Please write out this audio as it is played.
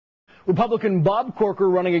Republican Bob Corker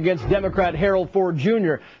running against Democrat Harold Ford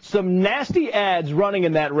Jr. Some nasty ads running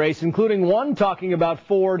in that race, including one talking about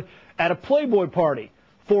Ford at a Playboy party.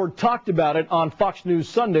 Ford talked about it on Fox News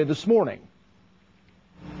Sunday this morning.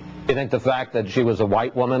 You think the fact that she was a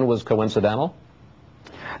white woman was coincidental?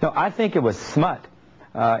 No, I think it was smut.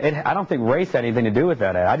 I don't think race had anything to do with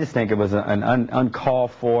that ad. I just think it was an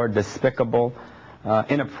uncalled for, despicable,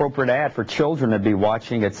 inappropriate ad for children to be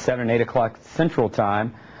watching at 7 and 8 o'clock Central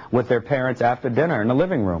Time with their parents after dinner in the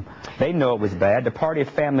living room. They know it was bad. The Party of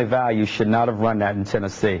Family Values should not have run that in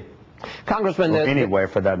Tennessee. Congressman, or anywhere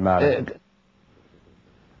for that matter.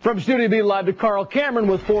 From Studio B, live to Carl Cameron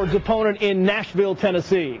with Ford's opponent in Nashville,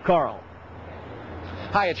 Tennessee. Carl.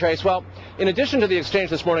 Hiya, Trace. Well, in addition to the exchange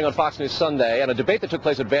this morning on Fox News Sunday and a debate that took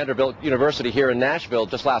place at Vanderbilt University here in Nashville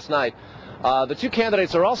just last night, the two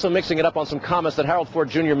candidates are also mixing it up on some comments that Harold Ford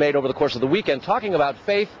Jr. made over the course of the weekend, talking about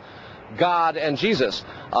faith, God, and Jesus.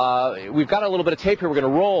 We've got a little bit of tape here we're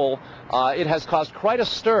going to roll. It has caused quite a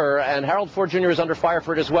stir, and Harold Ford Jr. is under fire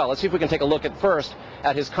for it as well. Let's see if we can take a look at first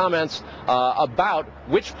at his comments about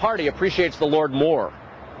which party appreciates the Lord more.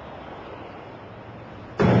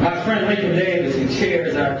 My friend Lincoln Davis, who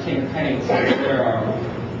chairs our campaign, says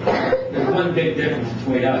there's one big difference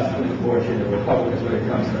between us, unfortunately, the Republicans when it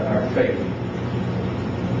comes to our faith.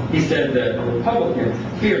 He said that the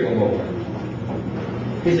Republicans fear the Lord.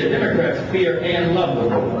 He said Democrats fear and love the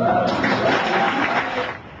Lord.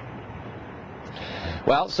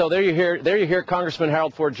 Well, so there you hear Congressman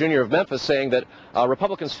Harold Ford Jr. of Memphis saying that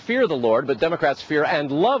Republicans fear the Lord, but Democrats fear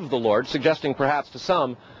and love the Lord, suggesting perhaps to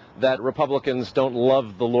some that Republicans don't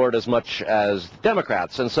love the Lord as much as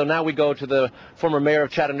Democrats. And so now we go to the former mayor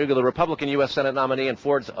of Chattanooga, the Republican U.S. Senate nominee and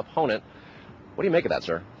Ford's opponent. What do you make of that,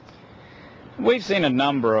 sir? We've seen a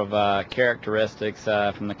number of characteristics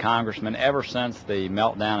from the congressman ever since the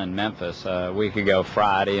meltdown in Memphis a week ago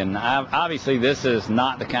Friday, and obviously this is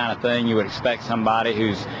not the kind of thing you would expect somebody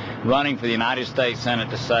who's running for the United States Senate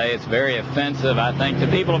to say. It's very offensive, I think, to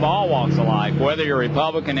people of all walks of life, whether you're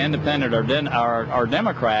Republican, Independent, or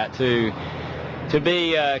Democrat, to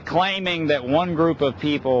be claiming that one group of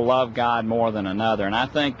people love God more than another. And I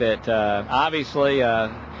think that obviously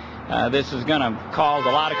this is going to cause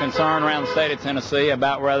a lot of concern around the state of Tennessee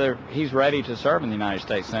about whether he's ready to serve in the United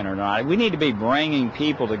States Senate or not. We need to be bringing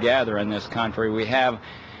people together in this country. We have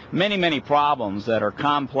many, many problems that are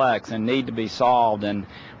complex and need to be solved. And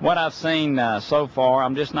what I've seen so far,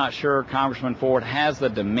 I'm just not sure Congressman Ford has the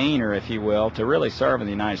demeanor, if you will, to really serve in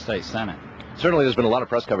the United States Senate. Certainly there's been a lot of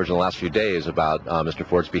press coverage in the last few days about Mr.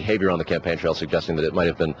 Ford's behavior on the campaign trail, suggesting that it might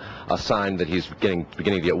have been a sign that he's beginning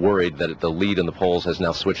to get worried that the lead in the polls has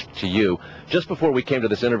now switched to you. Just before we came to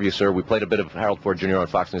this interview, sir, we played a bit of Harold Ford Jr. on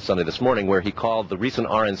Fox News Sunday this morning where he called the recent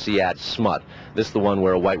RNC ad smut. This is the one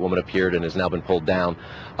where a white woman appeared and has now been pulled down.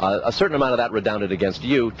 A certain amount of that redounded against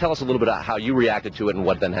you. Tell us a little bit about how you reacted to it and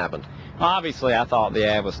what then happened. Well, obviously, I thought the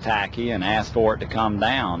ad was tacky and asked for it to come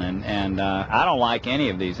down. And I don't like any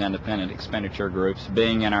of these independent expenditure groups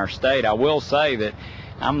being in our state. I will say that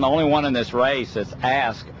I'm the only one in this race that's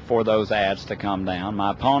asked for those ads to come down.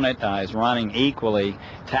 My opponent is running equally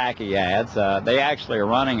tacky ads. They actually are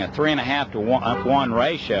running a 3.5 to 1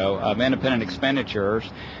 ratio of independent expenditures.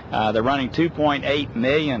 They're running $2.8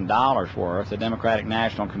 million worth. The Democratic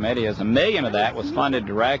National Committee, as $1 million of that was funded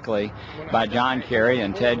directly by John Kerry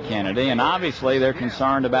and Ted Kennedy. And obviously they're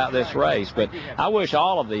concerned about this race. But I wish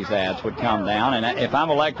all of these ads would come down. And if I'm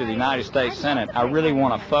elected to the United States Senate, I really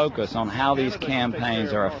want to focus on how these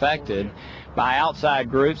campaigns are affected by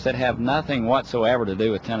outside groups that have nothing whatsoever to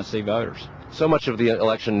do with Tennessee voters. So much of the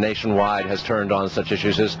election nationwide has turned on such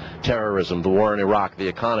issues as terrorism, the war in Iraq, the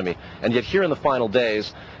economy, and yet here in the final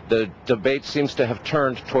days, the debate seems to have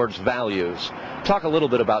turned towards values. Talk a little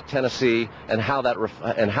bit about Tennessee and how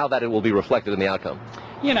that it will be reflected in the outcome.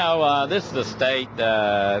 You know, this is a state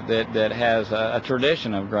that has a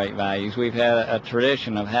tradition of great values. We've had a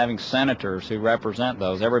tradition of having senators who represent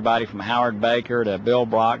those. Everybody from Howard Baker to Bill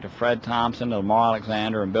Brock to Fred Thompson to Lamar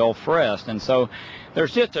Alexander and Bill Frist. And so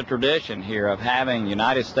there's just a tradition here of having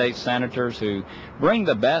United States senators who bring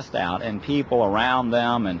the best out in people around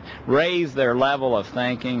them and raise their level of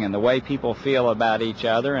thinking and the way people feel about each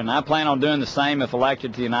other. And I plan on doing the same if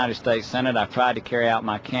elected to the United States Senate. I've tried to carry out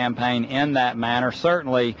my campaign in that manner.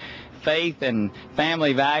 Certainly, faith and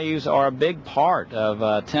family values are a big part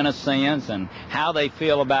of Tennesseans and how they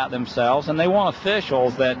feel about themselves, and they want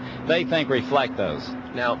officials that they think reflect those.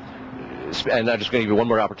 Now, and I'm just going to give you one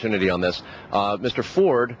more opportunity on this. Mr.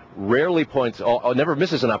 Ford rarely never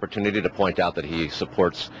misses an opportunity to point out that he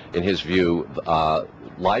supports, in his view,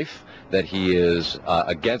 life, that he is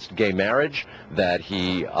against gay marriage, that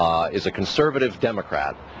he is a conservative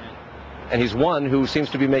Democrat. and he's one who seems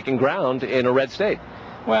to be making ground in a red state.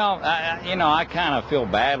 Well, I kind of feel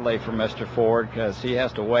badly for Mr. Ford because he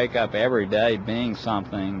has to wake up every day being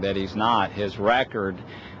something that he's not. His record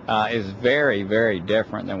is very, very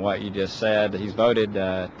different than what you just said. He's voted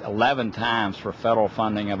 11 times for federal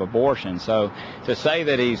funding of abortion. So to say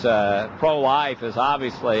that he's pro-life is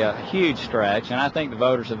obviously a huge stretch, and I think the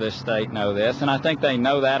voters of this state know this, and I think they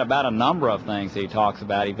know that about a number of things he talks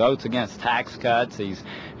about. He votes against tax cuts. He's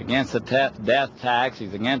against the death tax.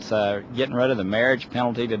 He's against getting rid of the marriage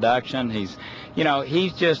penalty deduction. He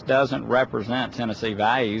just doesn't represent Tennessee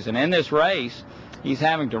values. And in this race, he's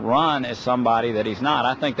having to run as somebody that he's not.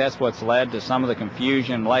 I think that's what's led to some of the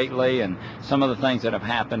confusion lately and some of the things that have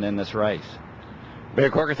happened in this race. Mayor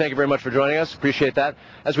Corker, thank you very much for joining us. Appreciate that.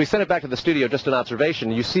 As we send it back to the studio, just an observation.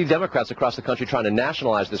 You see Democrats across the country trying to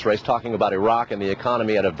nationalize this race, talking about Iraq and the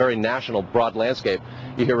economy at a very national, broad landscape.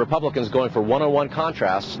 You hear Republicans going for one-on-one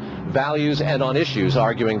contrasts, values, and on issues,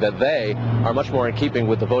 arguing that they are much more in keeping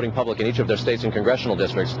with the voting public in each of their states and congressional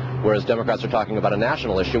districts, whereas Democrats are talking about a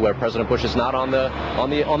national issue where President Bush is not on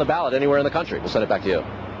the ballot anywhere in the country. We'll send it back to you.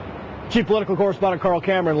 Chief Political Correspondent Carl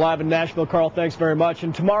Cameron live in Nashville. Carl, thanks very much.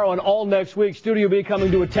 And tomorrow and all next week, Studio B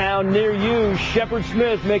coming to a town near you. Shepard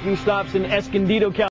Smith making stops in Escondido County.